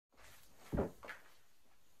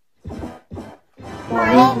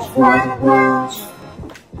is flying around,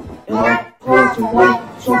 and I play to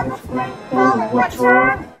white, something's great, all the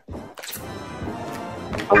winter.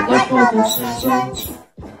 I like all the seasons.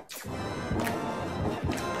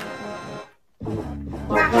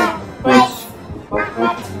 My face, my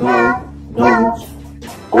nose,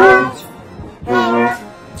 eyes, hair,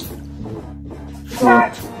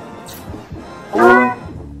 shirt, arm,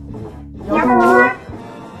 yellow,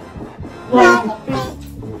 red feet.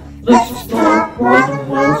 This is the Braylen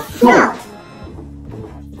Will Show.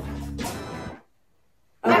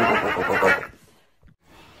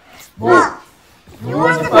 Well, if you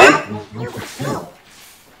want the bathroom, you could pee.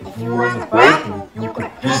 If you want the bathroom, you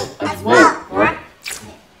could pee as well, right?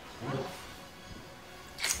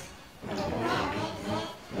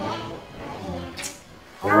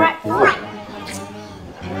 Alright.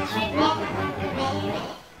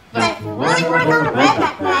 But if you really want to go to bed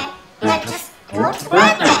that night, then just go to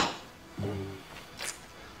bed then.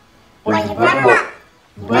 Well, you better not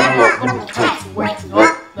let me catch you waking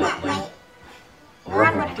up that late, or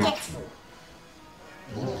I'm gonna get you.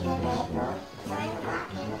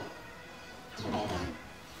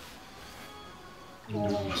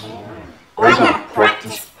 I gotta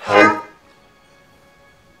practice how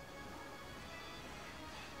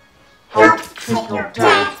to kick your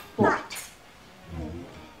dad's butt.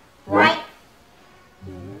 Right?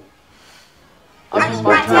 I mean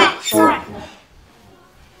my dad, sorry.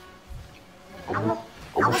 I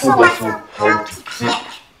wish I was how to kick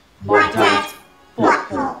my dad's butt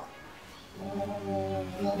though.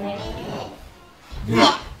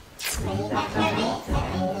 Yeah.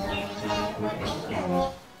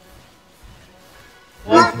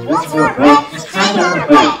 Well, if you want to break, just hang on the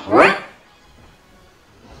bed, right?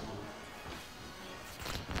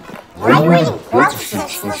 Why are you eating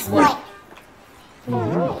groceries this late?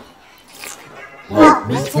 Well,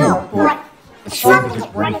 me too, but it's time to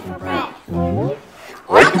get ready for bed.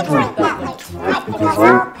 I can drink that late tonight because I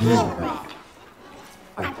won't pee in bed.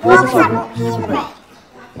 I promise I won't pee in bed.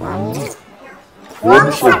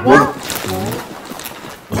 Promise I won't.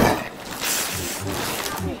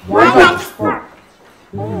 Why not just work?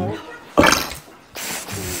 Do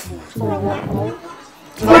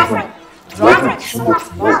I drink too much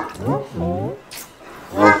milk?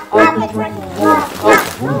 Well, I've been drinking a lot of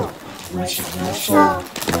coffee recently, so...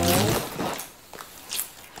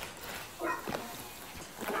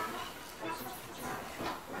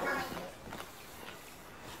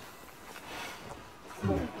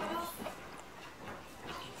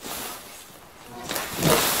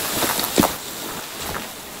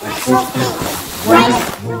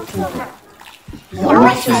 He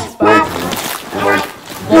always says bad things, and I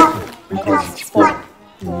love it because it's fun.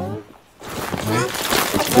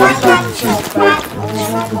 It's one time he says bad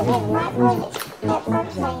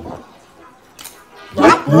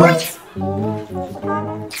Black boys?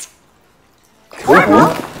 Colonel?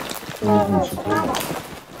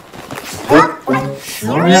 What? Are you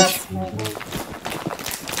serious?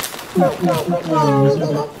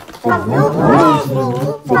 From New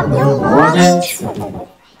Orleans?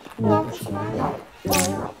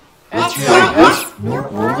 S-U-I-S? New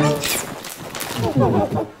Orleans?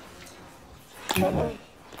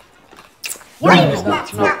 Your name is not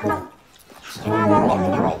Smoke.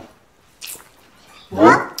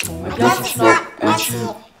 Well, I guess it's not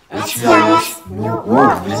S-U-I-S New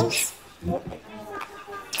Orleans.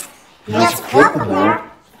 He has a couple there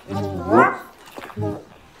in New York.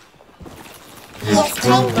 He has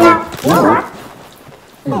tamed down Flora.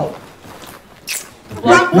 The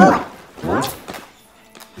Black Boy.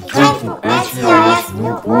 He came from S-U-I-S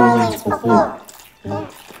New Orleans before.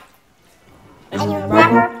 And you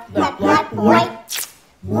remember that Black Boy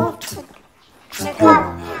moved to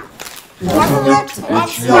Chicago now. He doesn't live to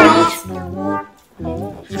S-U-I-S no more.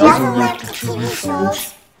 He doesn't live to TV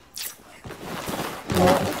shows.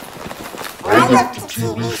 I live to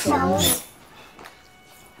TV shows.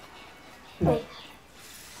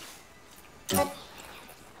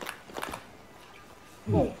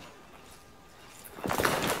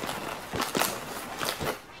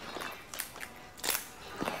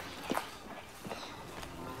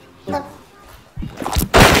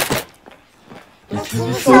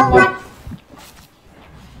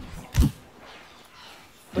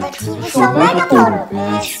 The TV show Megaphone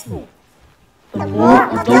is the more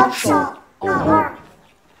adult show ever.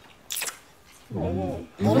 Even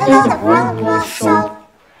though the Braylen Will Show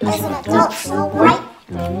is an adult show, right?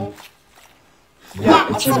 Yeah,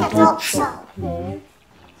 it's an adult show.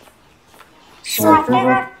 So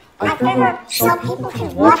I figured some people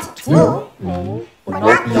can watch it too, but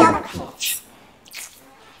not the other kids.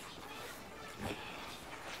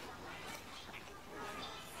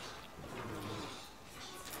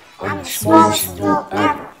 the smallest adult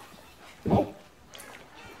ever.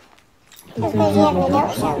 Because you have an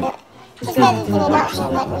adult show that, because it's an adult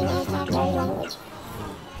show that we understand your language.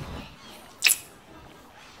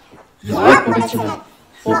 Yeah,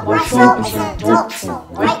 but my show is an adult show,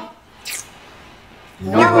 right?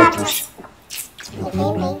 You don't have to, you can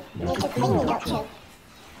clean the adult show.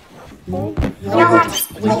 You don't have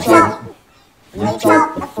to bleach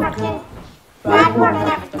out the fucking bad word and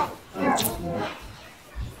everything.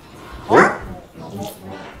 What?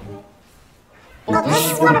 Well,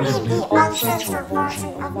 this is gonna be the uncensored version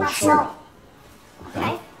of my show.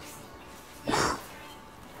 Okay?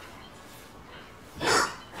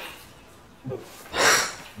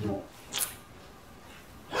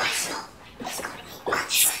 My show is gonna be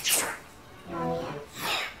uncensored.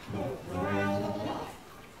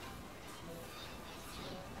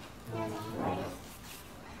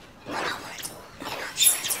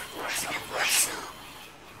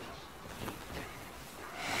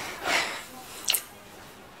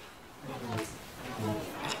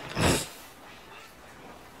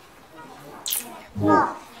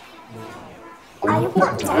 Well, are you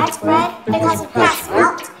putting Dad's bread because he passed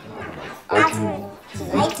out? After he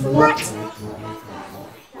ate too much?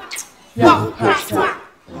 Yeah, he passed out.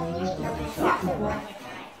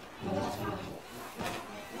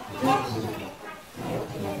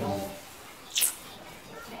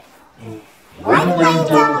 Why are you laying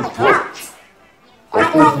down on the couch? I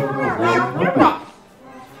thought you were around your bed.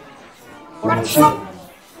 What did you say?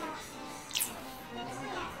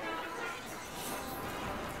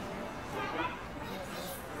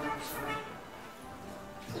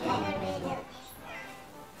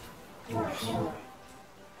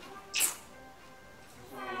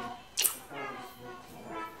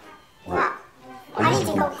 Wow, I need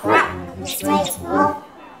to go crap these days, bro.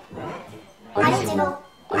 I need to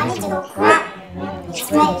go crap these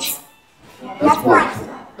days. That's why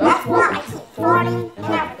I keep farting and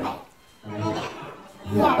everything.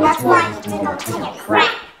 Yeah, that's why I need to go take a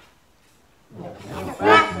crap. And the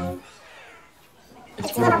crap room,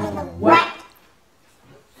 it's gonna be the wet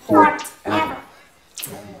fart ever.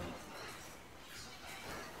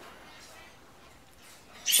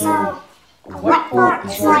 So, a wet fart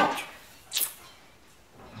is like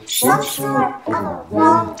some sort of a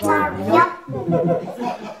wrong diarrhea.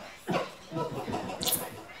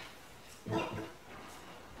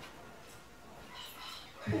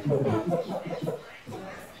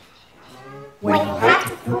 When you have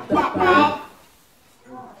to poop that bad,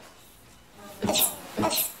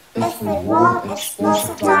 it's the wrong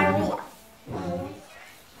explosive diarrhea.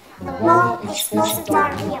 The wrong explosive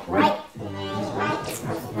diarrhea, right?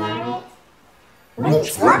 What are you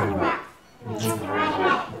talking about?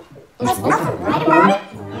 There's nothing right about it?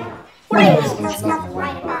 What do you mean there's nothing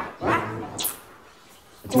right about it, right?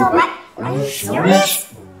 It's alright. Are you serious?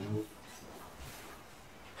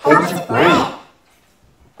 How's it bad?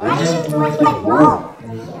 I didn't do anything wrong.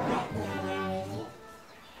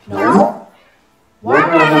 No? Why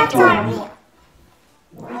would I have diarrhea?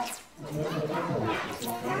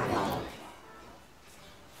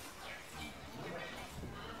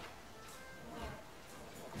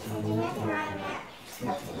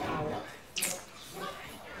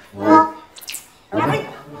 Well, every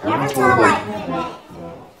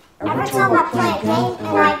time I play a game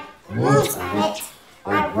and I lose at it, I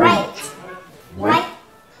rage, right?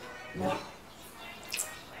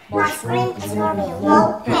 My scream is gonna be low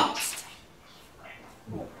pitched.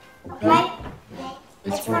 Okay?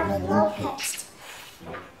 It's gonna be low pitched.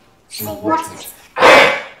 See, what's this?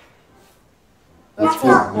 That's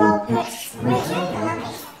called low pitched screaming.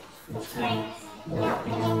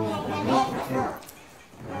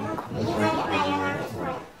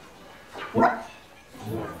 What?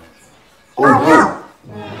 Oh no!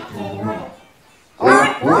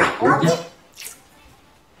 What? Okay.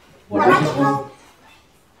 What I can do?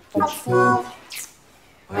 What's full?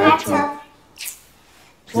 Laptop.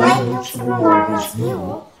 Play music with you.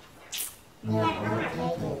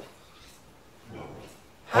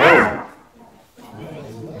 How?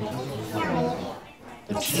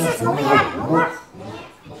 It's just only at north.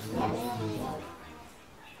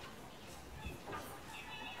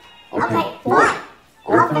 Okay, fine.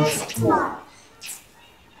 I'll fix it tomorrow.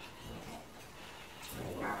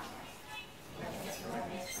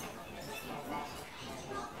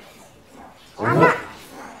 I'm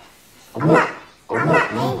not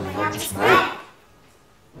angry, I'm just mad.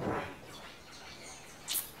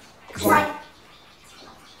 Like,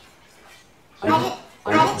 I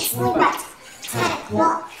didn't sleep at 10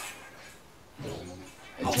 o'clock.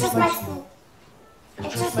 It just makes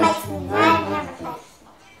me mad and everything.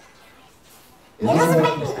 It doesn't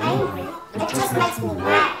make me angry. It just makes me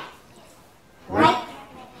mad. Right?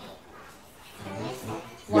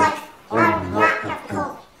 Like, I do not have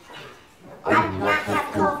cold. I do not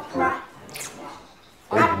have cold breath.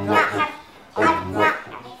 I do not have,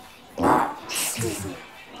 excuse me.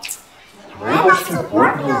 Why am I still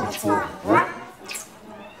working all the time, what?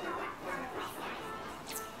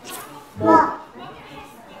 Well,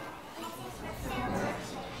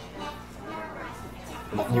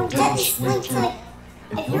 if you didn't sleep today,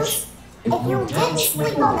 if you didn't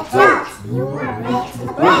sleep on the couch, you would have made it to the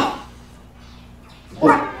bed.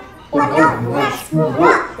 Or no, you have screwed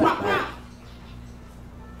up that night.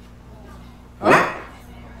 Huh?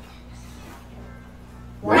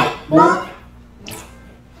 Right, Bob?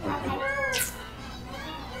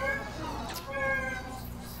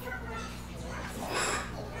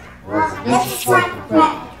 Well, this is like a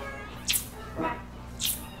bread.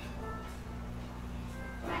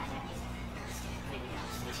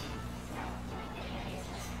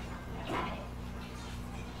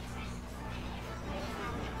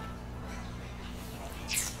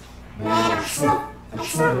 Man, I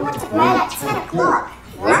should have went to bed at 10 o'clock.